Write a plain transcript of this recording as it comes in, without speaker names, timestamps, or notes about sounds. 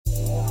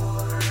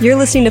You're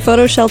listening to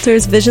Photo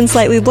Shelter's Vision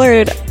Slightly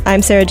Blurred.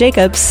 I'm Sarah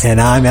Jacobs. And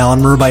I'm Alan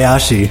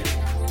Murabayashi.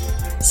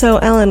 So,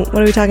 Alan,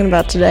 what are we talking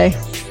about today?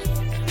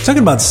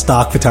 Talking about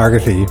stock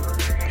photography.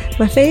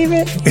 My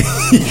favorite?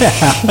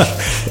 Yeah.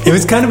 It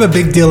was kind of a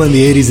big deal in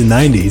the 80s and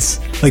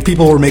 90s. Like,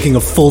 people were making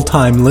a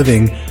full-time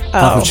living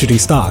off of shooting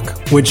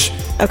stock, which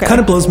kind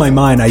of blows my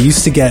mind. I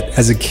used to get,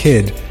 as a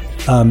kid,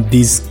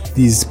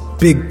 these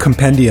big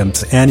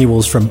compendiums,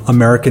 annuals from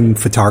American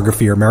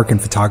Photography or American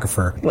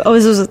Photographer. Oh,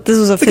 this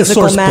was a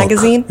physical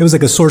magazine? It was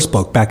like a source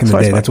book back in the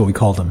day. That's what we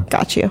called them.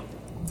 Got you.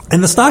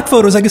 And the stock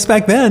photos, I guess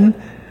back then,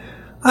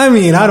 I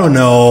mean, I don't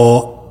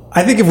know.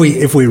 I think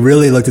if we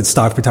really looked at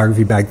stock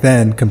photography back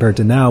then compared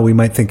to now, we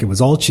might think it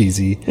was all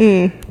cheesy.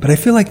 But I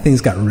feel like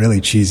things got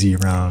really cheesy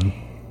around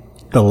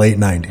the late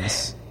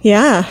 90s.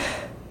 Yeah.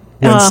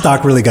 When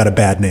stock really got a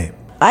bad name.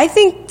 I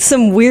think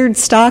some weird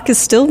stock is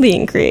still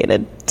being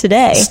created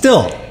today.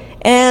 Still.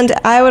 And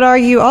I would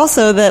argue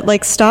also that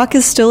like stock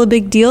is still a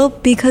big deal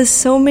because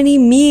so many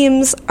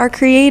memes are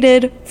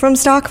created from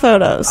stock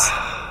photos.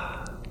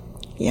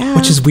 Yeah.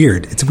 Which is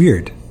weird. It's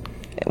weird.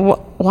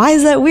 Why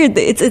is that weird?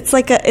 It's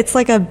like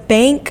a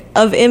bank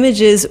of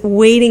images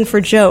waiting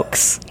for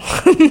jokes.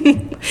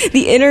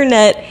 The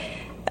internet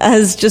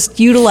has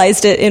just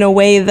utilized it in a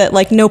way that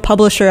like no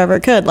publisher ever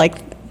could. Like,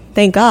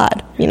 thank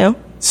God, you know?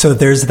 So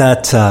there's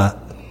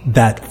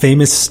that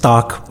famous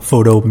stock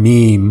photo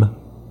meme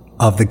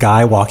of the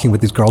guy walking with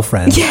his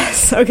girlfriend.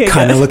 Yes. Okay.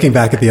 Kind of looking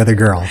back at the other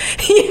girl.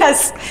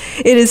 Yes.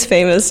 It is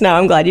famous. Now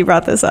I'm glad you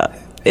brought this up.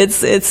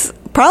 It's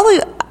probably,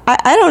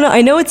 I don't know.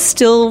 I know it's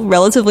still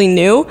relatively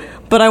new,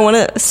 but I want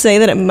to say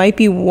that it might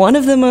be one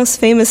of the most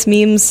famous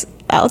memes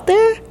out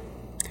there.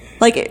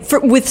 Like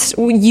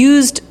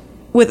used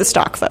with a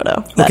stock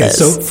photo. Okay.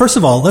 So first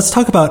of all, let's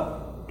talk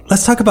about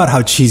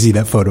how cheesy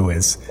that photo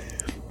is.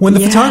 When the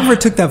photographer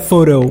took that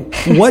photo,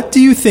 what do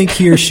you think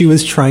he or she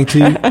was trying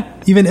to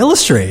even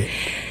illustrate?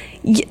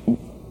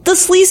 The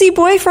sleazy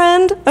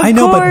boyfriend, of I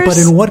know, course. but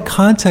in what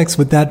context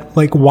would that,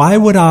 like,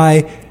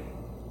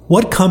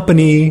 what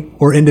company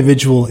or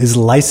individual is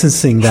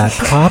licensing that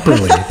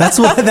properly? That's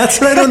what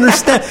I don't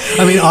understand.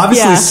 I mean,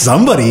 obviously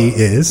somebody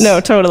is. No,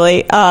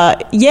 totally.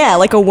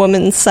 Like a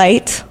woman's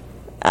site.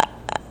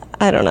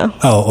 I don't know.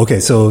 Oh, okay.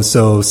 So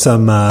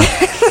some,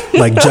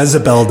 like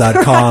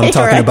Jezebel.com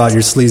talking about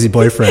your sleazy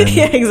boyfriend.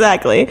 Yeah,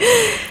 exactly.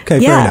 Okay,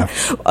 fair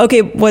enough.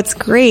 Okay, what's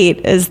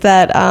great is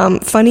that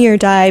Funny or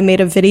Die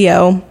made a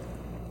video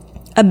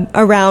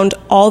around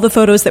all the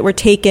photos that were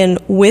taken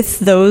with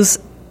those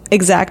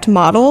exact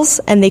models,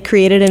 and they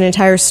created an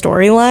entire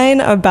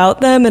storyline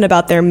about them and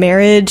about their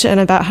marriage and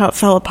about how it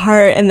fell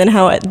apart, and then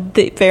how at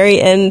the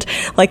very end,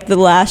 like the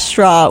last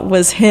straw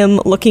was him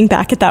looking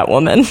back at that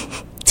woman.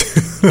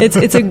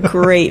 It's a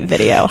great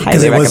video.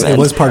 Highly recommend. It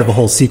was part of a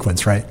whole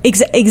sequence, right?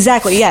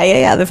 Exactly.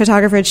 Yeah. The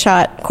photographer had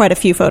shot quite a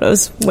few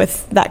photos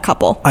with that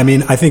couple. I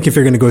mean, I think if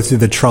you're going to go through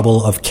the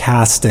trouble of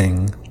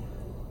casting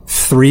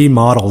 3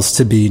 models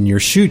to be in your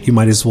shoot, you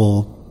might as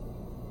well.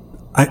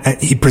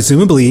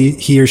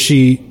 He or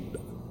she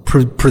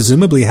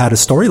presumably had a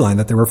storyline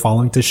that they were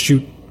following to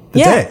shoot the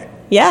day.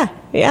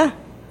 Yeah.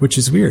 Which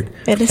is weird.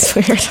 It is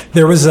weird.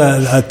 There was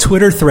a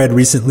Twitter thread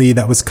recently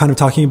that was kind of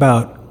talking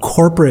about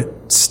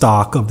corporate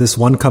stock of this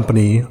one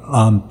company,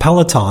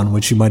 Peloton,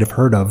 which you might have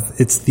heard of.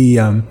 It's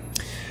the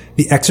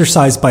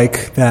exercise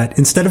bike that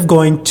instead of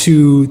going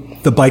to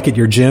the bike at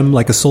your gym,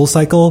 like a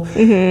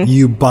SoulCycle,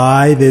 you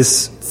buy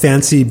this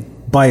fancy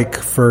bike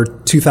for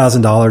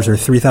 $2,000 or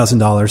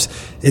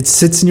 $3,000. It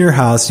sits in your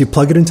house. You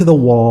plug it into the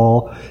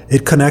wall.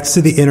 It connects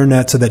to the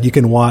internet so that you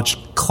can watch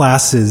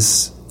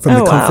classes from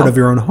the comfort of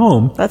your own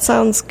home. That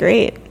sounds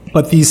great.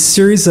 But these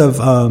series of...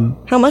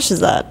 how much is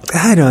that?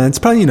 I don't know. It's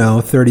probably,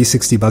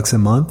 $30-$60 a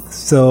month.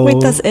 So wait,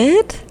 that's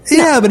it?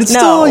 Yeah, but it's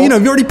still, you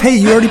already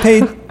paid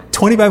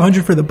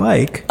 $2,500 for the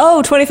bike.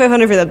 Oh,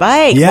 $2,500 for the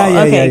bike. Yeah.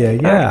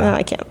 No,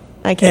 I can't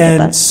get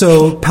that. And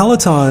so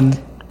Peloton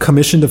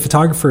commissioned a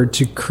photographer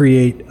to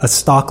create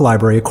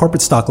a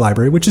corporate stock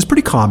library, which is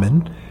pretty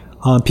common.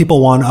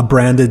 People want a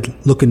branded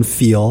look and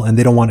feel, and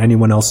they don't want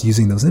anyone else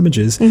using those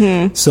images.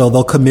 So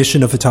they'll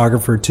commission a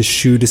photographer to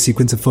shoot a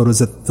sequence of photos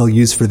that they'll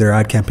use for their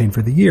ad campaign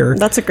for the year.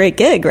 That's a great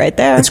gig right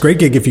there. It's a great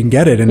gig if you can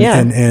get it,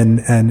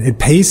 and it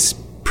pays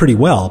pretty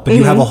well. But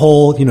you have a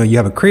whole, you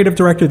have a creative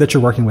director that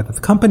you're working with at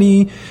the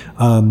company.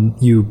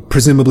 You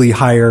presumably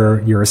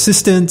hire your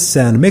assistants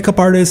and makeup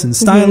artists and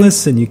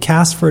stylists, and you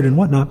cast for it and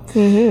whatnot.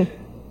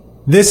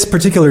 This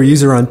particular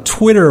user on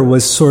Twitter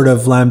was sort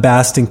of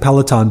lambasting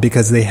Peloton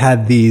because they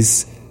had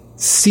these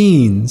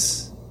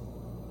scenes,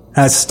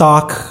 as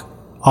stock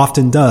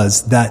often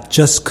does, that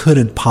just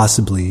couldn't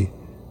possibly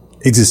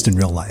exist in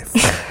real life.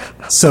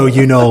 So,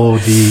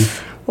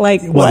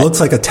 like what looks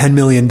like a $10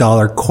 million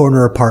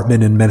corner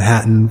apartment in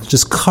Manhattan,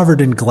 just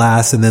covered in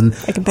glass, and then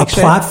a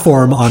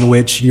platform on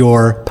which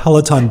your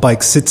Peloton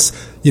bike sits,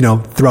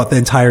 throughout the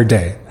entire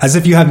day, as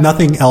if you have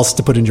nothing else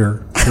to put in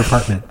your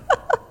apartment.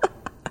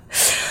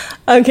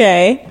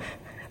 Okay.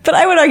 But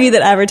I would argue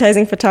that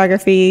advertising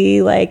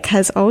photography, like,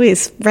 has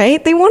always,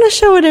 right? They want to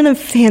show it in a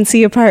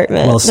fancy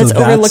apartment that's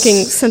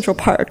overlooking Central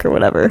Park or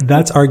whatever.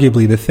 That's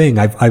arguably the thing.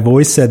 I've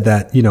always said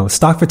that, you know,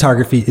 stock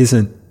photography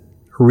isn't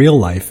real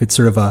life. It's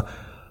sort of a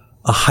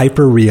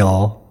hyper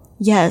real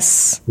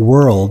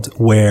world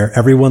where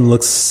everyone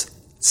looks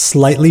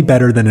slightly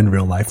better than in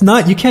real life.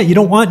 You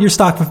don't want your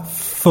stock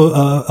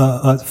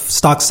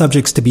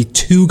subjects to be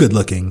too good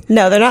looking.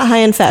 No, they're not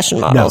high-end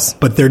fashion models. No,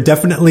 but they're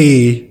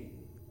definitely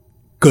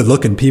good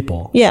looking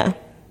people. Yeah.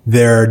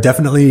 They're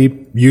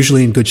definitely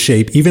usually in good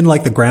shape. Even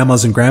like the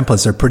grandmas and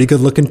grandpas are pretty good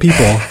looking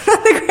people.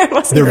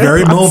 They're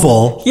very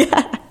mobile.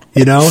 Yeah.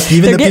 You know,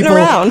 even the people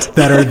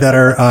that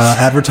are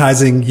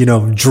advertising, you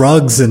know,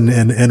 drugs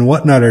and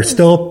whatnot are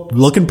still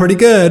looking pretty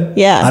good.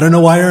 Yeah. I don't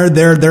know why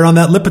they're on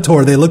that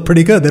Lipitor. They look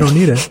pretty good. They don't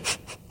need it.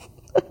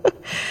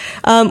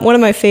 One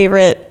of my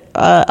favorite,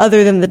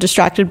 other than the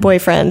distracted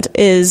boyfriend,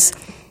 is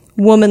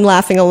woman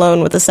laughing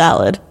alone with a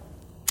salad.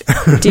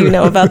 Do you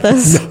know about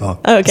this? No.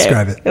 Okay.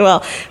 Describe it.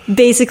 Well,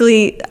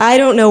 basically, I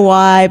don't know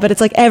why, but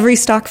it's like every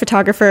stock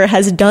photographer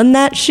has done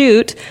that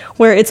shoot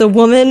where it's a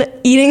woman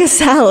eating a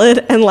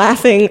salad and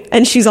laughing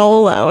and she's all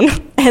alone.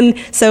 And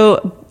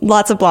so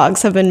lots of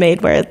blogs have been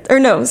made one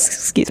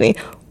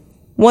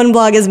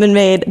blog has been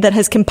made that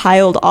has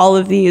compiled all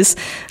of these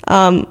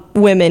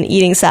women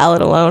eating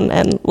salad alone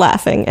and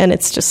laughing. And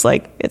it's just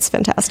like, it's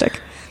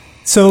fantastic.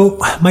 So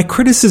my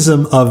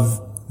criticism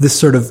of this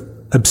sort of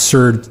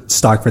absurd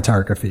stock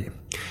photography.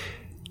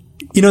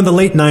 You know, in the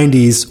late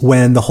 90s,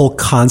 when the whole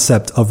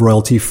concept of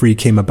royalty free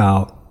came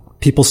about,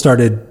 people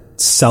started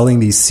selling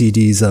these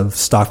CDs of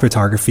stock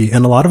photography,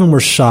 and a lot of them were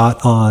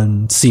shot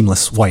on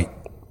seamless white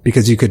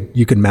because you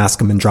could mask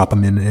them and drop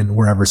them in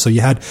wherever. So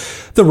you had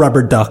the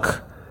rubber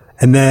duck,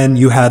 and then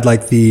you had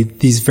like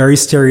these very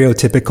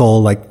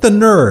stereotypical, like the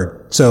nerd.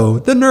 So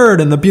the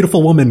nerd and the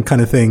beautiful woman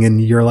kind of thing.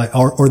 And you're like,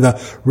 or the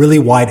really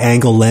wide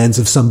angle lens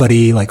of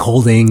somebody like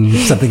holding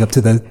something up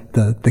to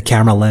the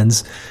camera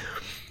lens.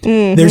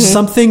 Mm-hmm. There's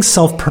something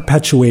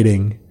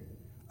self-perpetuating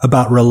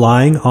about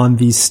relying on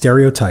these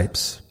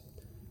stereotypes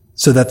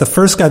so that the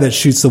first guy that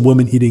shoots the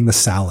woman eating the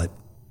salad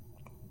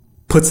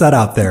puts that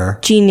out there.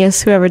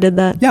 Genius, whoever did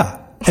that. Yeah.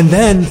 And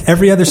then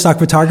every other stock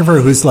photographer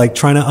who's like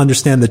trying to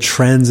understand the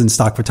trends in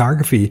stock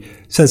photography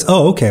says,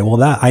 oh, okay,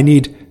 well I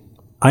need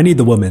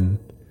the woman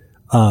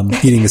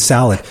eating a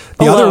salad.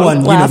 The other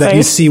one, you know, that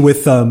you see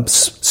with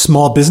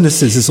small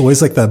businesses is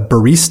always like the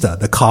barista,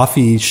 the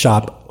coffee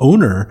shop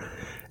owner.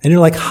 And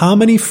you're like, how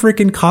many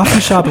freaking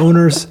coffee shop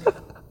owners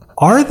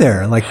are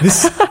there? Like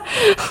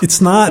that's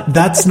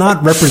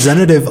not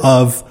representative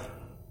of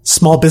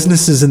small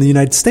businesses in the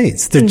United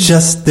States.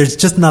 There's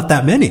just not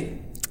that many.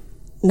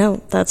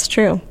 No, that's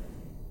true.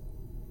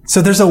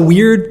 So there's a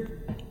weird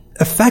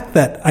effect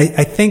that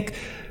I think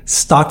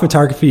stock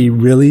photography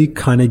really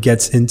kind of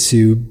gets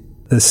into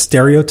the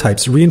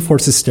stereotypes,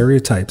 reinforces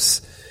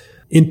stereotypes,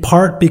 in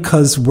part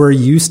because we're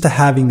used to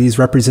having these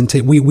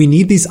we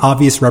need these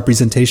obvious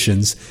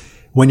representations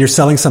when you're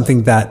selling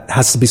something that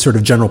has to be sort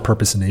of general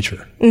purpose in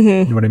nature. Mm-hmm.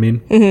 You know what I mean?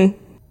 Mm-hmm.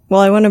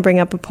 Well, I want to bring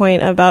up a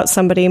point about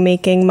somebody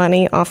making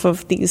money off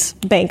of these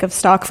bank of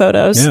stock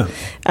photos.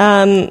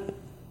 Yeah.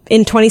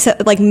 In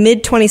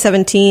mid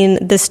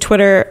 2017, this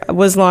Twitter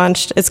was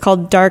launched. It's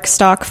called Dark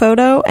Stock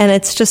Photo, and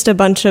it's just a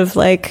bunch of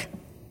like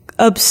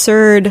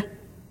absurd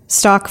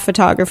stock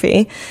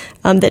photography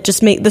that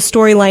just the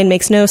storyline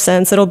makes no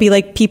sense. It'll be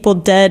like people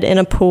dead in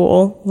a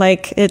pool,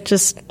 like it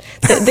just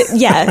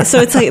yeah.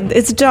 So it's like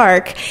it's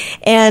dark,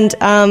 and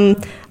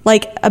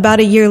like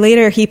about a year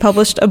later, he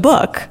published a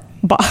book,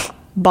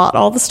 bought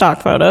all the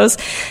stock photos,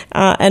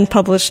 and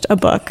published a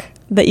book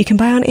that you can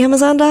buy on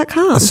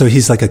Amazon.com. So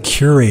he's like a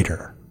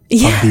curator.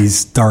 Yeah. Of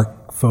these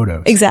dark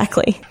photos.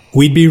 Exactly.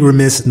 We'd be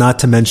remiss not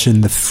to mention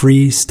the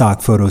free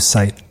stock photo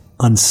site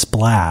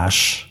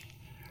Unsplash,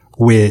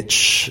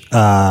 which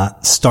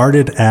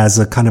started as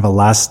a kind of a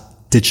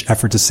last-ditch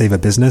effort to save a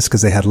business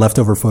because they had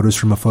leftover photos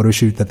from a photo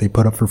shoot that they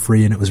put up for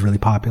free, and it was really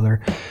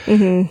popular.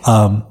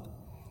 Mm-hmm.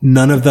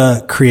 None of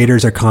the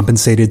creators are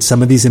compensated.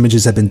 Some of these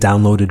images have been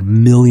downloaded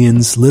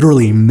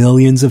literally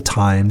millions of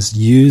times,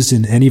 used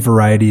in any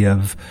variety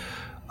of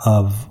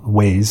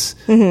ways.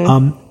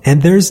 Mm-hmm.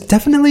 And there's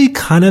definitely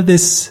kind of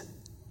this,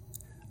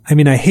 I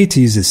mean, I hate to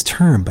use this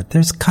term, but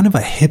there's kind of a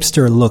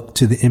hipster look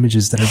to the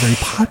images that are very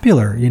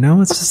popular, you know?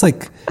 It's just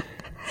like,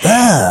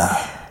 a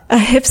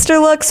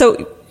hipster look?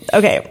 So,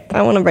 okay,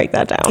 I want to break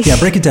that down. Yeah,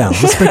 break it down.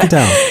 Let's break it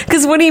down.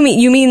 Because what do you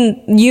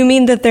mean? You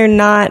mean that they're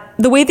not,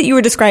 the way that you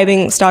were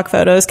describing stock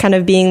photos kind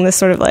of being this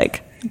sort of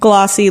like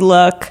glossy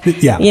look.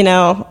 Yeah. You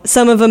know,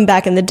 some of them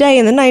back in the day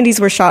in the 90s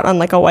were shot on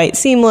like a white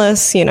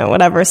seamless, you know,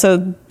 whatever.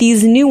 So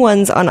these new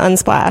ones on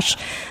Unsplash,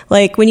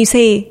 like when you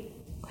say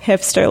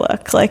hipster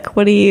look, like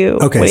what do you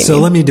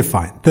mean? Let me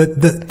define.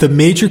 The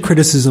major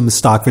criticism of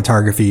stock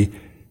photography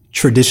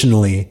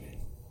traditionally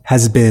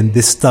has been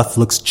this stuff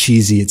looks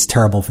cheesy, it's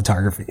terrible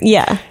photography.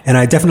 Yeah. And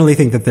I definitely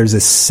think that there's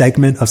a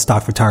segment of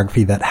stock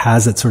photography that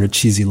has that sort of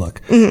cheesy look.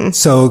 Mm-hmm.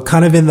 So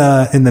kind of in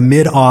the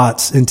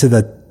mid-aughts into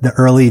the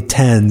early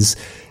 10s,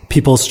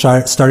 people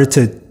started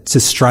to to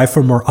strive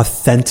for more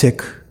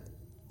authentic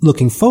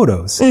looking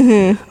photos.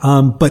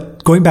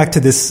 But going back to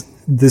this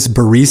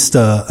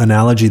barista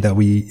analogy that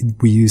we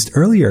used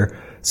earlier.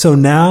 So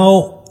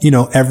now,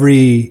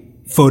 every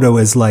photo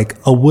is like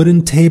a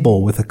wooden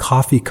table with a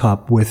coffee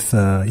cup with,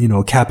 a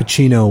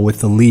cappuccino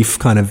with a leaf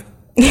kind of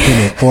in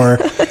it, or,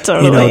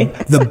 totally.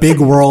 The big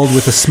world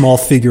with a small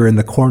figure in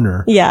the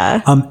corner.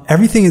 Yeah.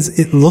 Everything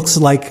it looks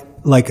like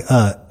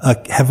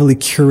a heavily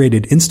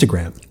curated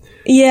Instagram.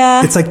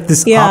 Yeah. It's like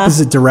this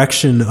opposite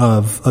direction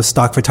of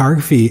stock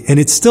photography. And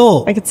it's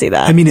still, I could see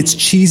that. I mean, it's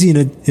cheesy in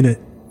a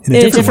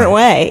different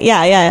way.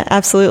 Yeah,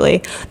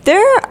 absolutely.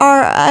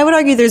 I would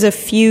argue there's a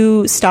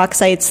few stock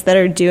sites that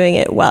are doing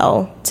it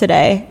well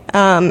today.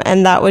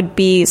 And that would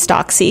be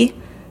Stocksy.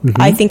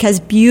 I think has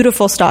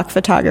beautiful stock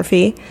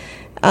photography,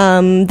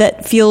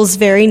 that feels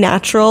very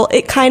natural.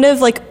 It kind of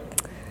like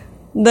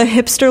the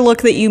hipster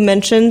look that you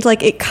mentioned,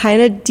 like it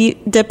kind of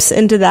dips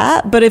into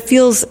that, but it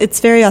feels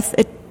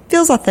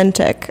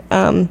authentic,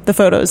 the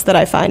photos that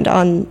I find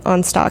on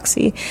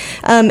Stocksy.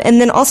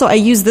 And then also I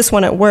use this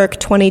one at work,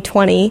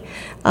 2020.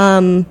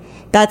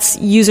 That's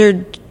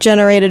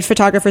user-generated.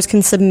 Photographers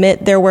can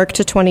submit their work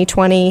to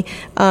 2020.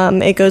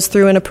 It goes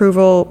through an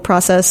approval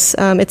process.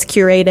 It's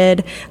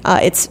curated.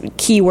 It's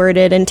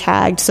keyworded and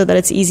tagged so that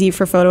it's easy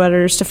for photo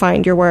editors to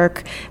find your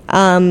work.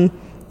 And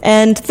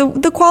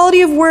the quality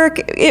of work,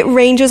 it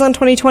ranges on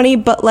 2020,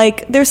 but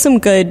like there's some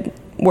good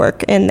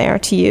work in there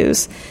to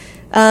use.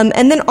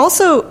 And then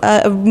also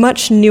a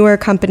much newer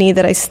company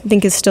that I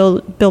think is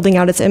still building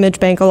out its image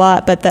bank a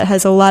lot, but that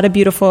has a lot of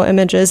beautiful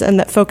images and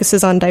that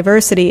focuses on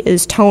diversity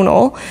is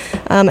Tonal.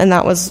 And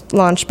that was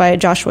launched by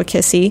Joshua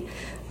Kissy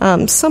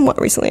somewhat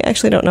recently. I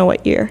actually don't know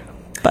what year,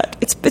 but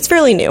it's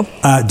fairly new.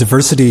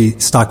 Diversity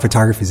stock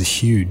photography is a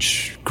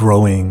huge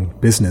growing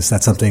business.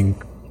 That's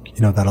something,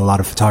 that a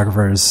lot of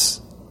photographers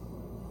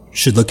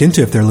should look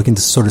into if they're looking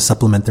to sort of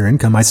supplement their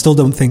income. I still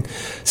don't think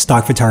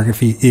stock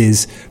photography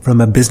is,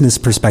 from a business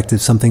perspective,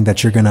 something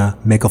that you're going to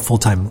make a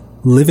full-time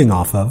living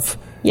off of.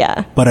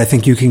 Yeah. But I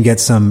think you can get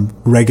some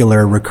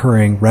regular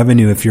recurring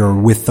revenue if you're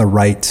with the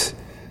right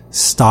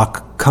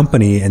stock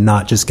company and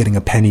not just getting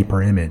a penny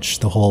per image.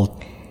 The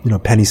whole,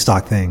 penny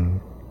stock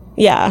thing.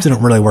 Yeah.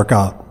 Didn't really work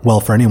out well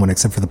for anyone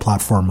except for the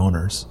platform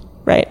owners.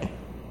 Right.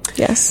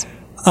 Yes.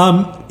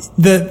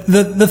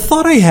 The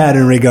thought I had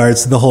in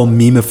regards to the whole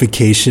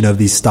memification of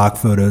these stock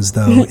photos,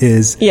 though,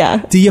 is,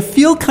 do you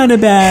feel kind of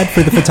bad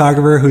for the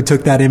photographer who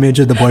took that image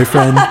of the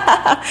boyfriend?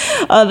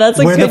 Oh, that's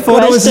a good question. Where the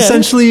photo is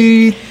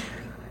essentially...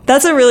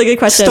 That's a really good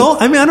question.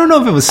 I don't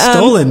know if it was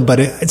stolen,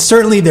 but it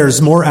certainly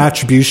there's more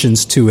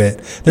attributions to it.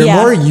 There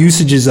are more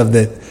usages of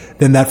it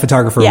than that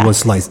photographer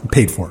was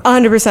paid for.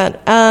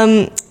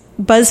 100%.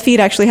 BuzzFeed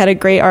actually had a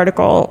great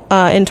article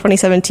in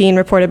 2017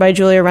 reported by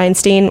Julia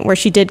Reinstein where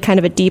she did kind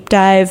of a deep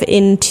dive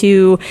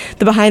into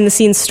the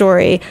behind-the-scenes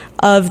story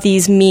of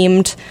these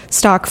memed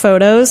stock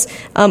photos,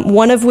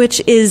 one of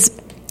which is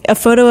a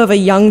photo of a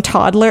young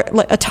toddler,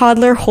 a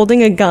toddler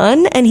holding a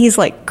gun, and he's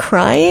like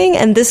crying,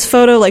 and this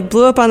photo like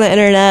blew up on the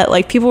internet.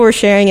 Like people were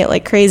sharing it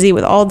like crazy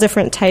with all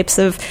different types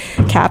of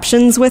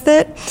captions with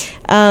it,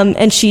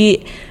 and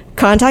she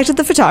contacted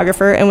the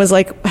photographer and was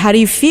like, how do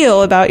you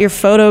feel about your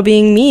photo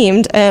being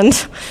memed? And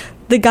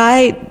the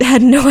guy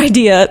had no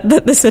idea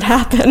that this had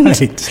happened.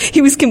 Right.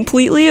 He was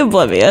completely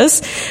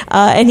oblivious.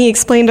 And he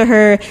explained to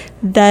her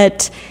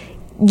that,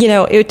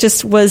 it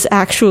just was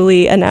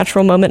actually a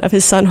natural moment of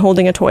his son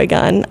holding a toy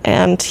gun.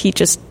 And he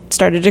just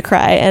started to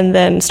cry and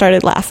then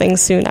started laughing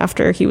soon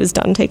after he was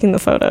done taking the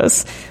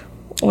photos.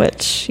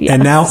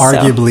 And now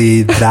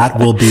arguably that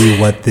will be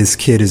what this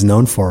kid is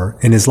known for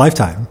in his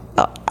lifetime.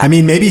 I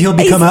mean, maybe he'll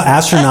become an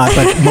astronaut,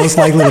 but most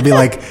likely it'll be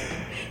like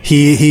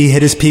he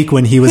hit his peak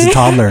when he was a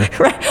toddler.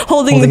 Right.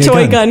 Holding the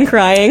toy gun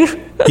crying.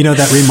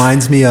 That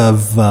reminds me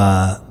of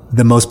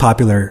the most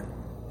popular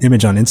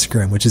image on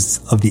Instagram, which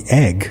is of the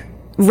egg.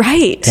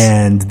 Right.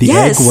 And the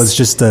egg was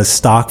just a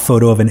stock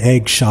photo of an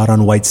egg shot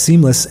on white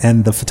seamless,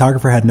 and the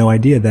photographer had no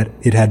idea that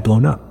it had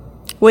blown up.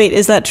 Wait,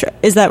 is that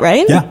is that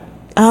right? Yeah.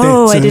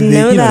 I didn't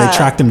know that. They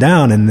tracked him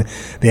down and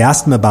they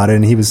asked him about it,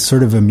 and he was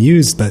sort of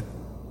amused, but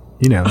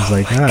it was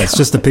like, it's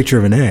just a picture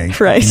of an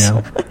egg. Right.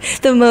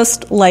 The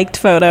most liked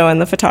photo, and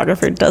the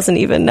photographer doesn't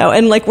even know.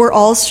 And we're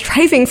all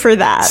striving for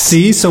that.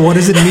 See? So what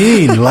does it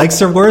mean?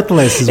 Likes are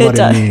worthless is what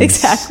it means.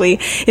 Exactly.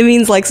 It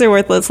means likes are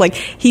worthless. Like,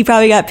 he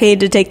probably got paid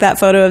to take that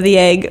photo of the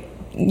egg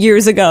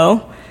years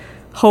ago.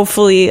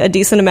 Hopefully a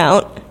decent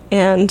amount.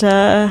 And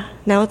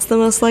now it's the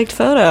most liked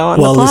photo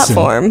on the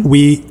platform.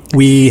 Listen,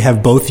 we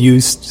have both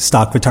used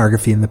stock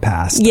photography in the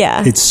past.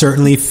 Yeah. It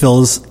certainly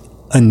fills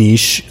a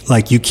niche.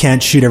 Like, you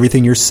can't shoot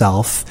everything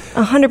yourself.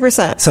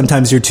 100%.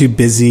 Sometimes you're too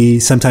busy.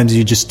 Sometimes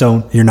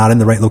you're not in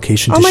the right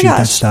location to shoot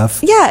that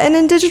stuff. Yeah, and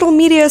in digital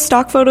media,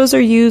 stock photos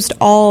are used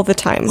all the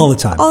time. All the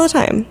time. All the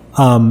time.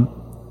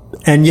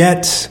 And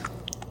yet,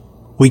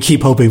 we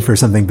keep hoping for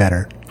something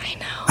better. I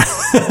know.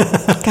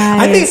 Guys.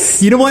 I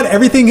think, you know what?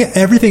 Everything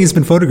has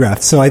been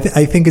photographed. So I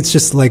think it's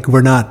just like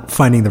we're not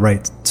finding the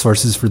right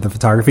sources for the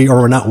photography,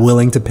 or we're not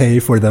willing to pay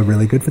for the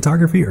really good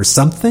photography or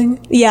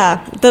something.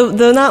 Yeah.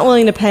 The not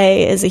willing to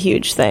pay is a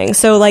huge thing.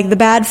 So like the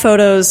bad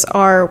photos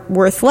are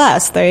worth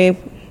less. They're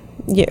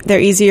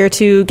easier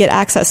to get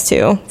access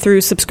to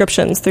through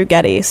subscriptions, through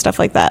Getty, stuff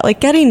like that. Like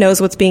Getty knows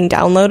what's being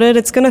downloaded.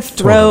 It's going to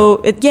throw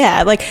it.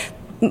 Yeah. Like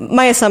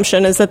my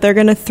assumption is that they're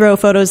going to throw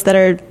photos that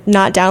are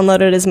not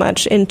downloaded as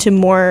much into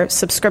more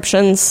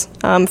subscriptions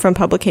from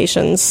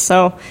publications.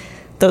 So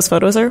those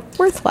photos are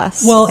worth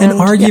less. Well, and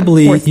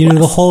arguably,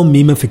 the whole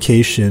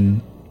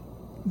memification,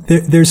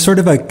 there's sort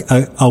of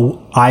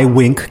a eye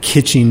wink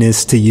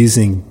kitschiness to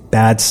using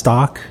bad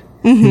stock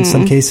in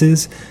some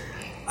cases.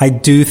 I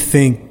do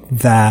think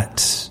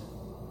that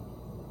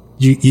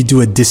you do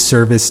a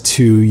disservice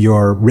to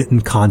your written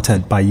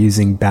content by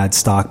using bad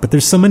stock. But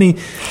there's so many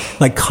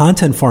like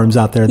content forums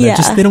out there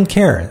that they don't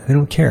care. They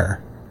don't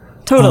care.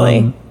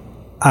 Totally.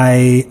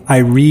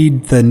 I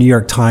read the New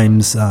York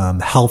Times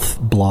health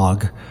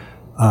blog,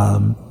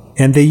 and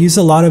they use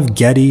a lot of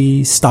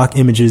Getty stock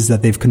images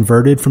that they've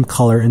converted from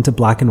color into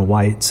black and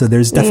white. So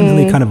there's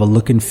definitely kind of a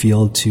look and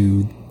feel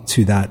to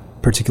that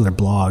particular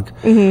blog.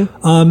 And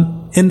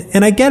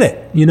I get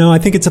it. I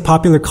think it's a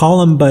popular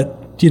column, but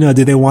do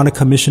they want to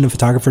commission a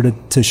photographer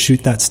to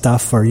shoot that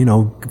stuff, or,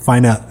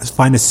 find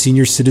a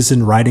senior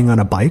citizen riding on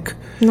a bike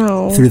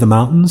through the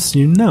mountains?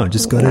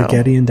 Just go to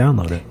Getty and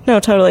download it. No,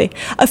 totally.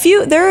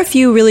 There are a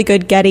few really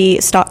good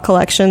Getty stock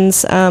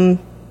collections,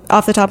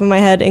 off the top of my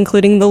head,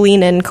 including the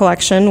Lean In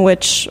collection,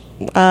 which,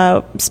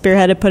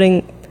 spearheaded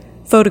putting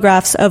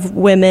photographs of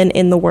women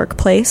in the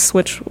workplace,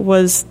 which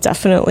was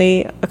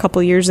definitely a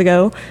couple years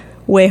ago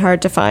way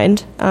hard to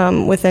find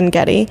within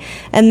Getty.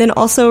 And then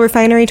also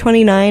Refinery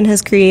 29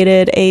 has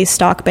created a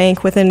stock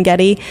bank within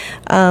Getty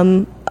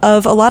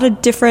of a lot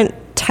of different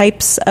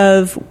types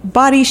of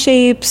body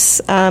shapes,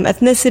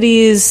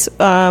 ethnicities,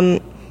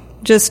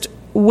 just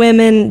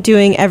women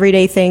doing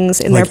everyday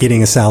things in like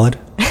eating a salad.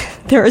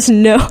 There's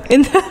no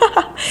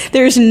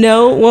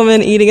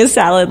woman eating a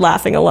salad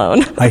laughing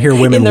alone. I hear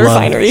women in the love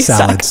refinery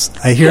salads.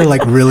 stock. I hear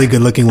like really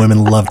good looking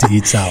women love to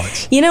eat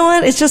salads. You know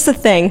what? It's just a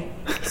thing.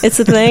 It's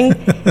a thing.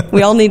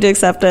 We all need to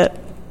accept it.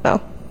 Oh,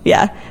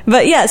 yeah.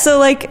 But yeah, so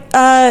like,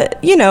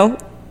 the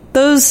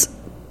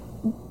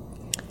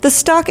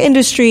stock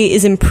industry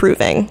is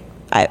improving,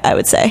 I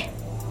would say.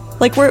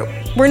 Like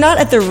we're not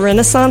at the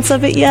renaissance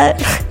of it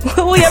yet.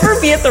 Will we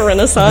ever be at the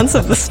renaissance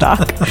of the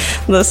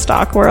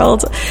stock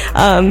world?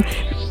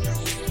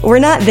 We're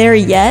not there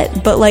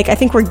yet, but like I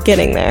think we're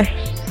getting there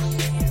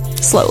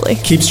slowly.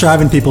 Keep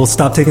striving, people.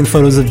 Stop taking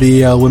photos of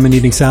the women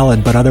eating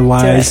salad, but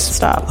otherwise,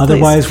 stop.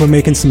 Otherwise, please. We're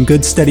making some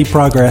good steady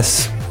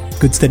progress.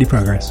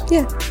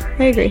 Yeah,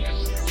 I agree.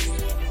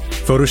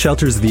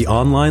 PhotoShelter is the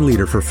online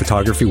leader for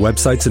photography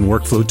websites and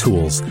workflow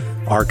tools.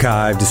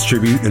 Archive,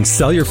 distribute, and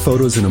sell your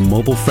photos in a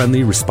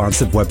mobile-friendly,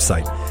 responsive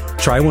website.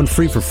 Try one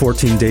free for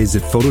 14 days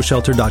at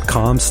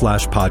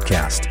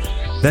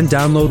photoshelter.com/podcast. Then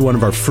download one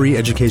of our free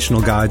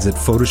educational guides at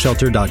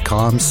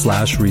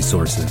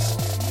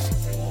photoshelter.com/resources.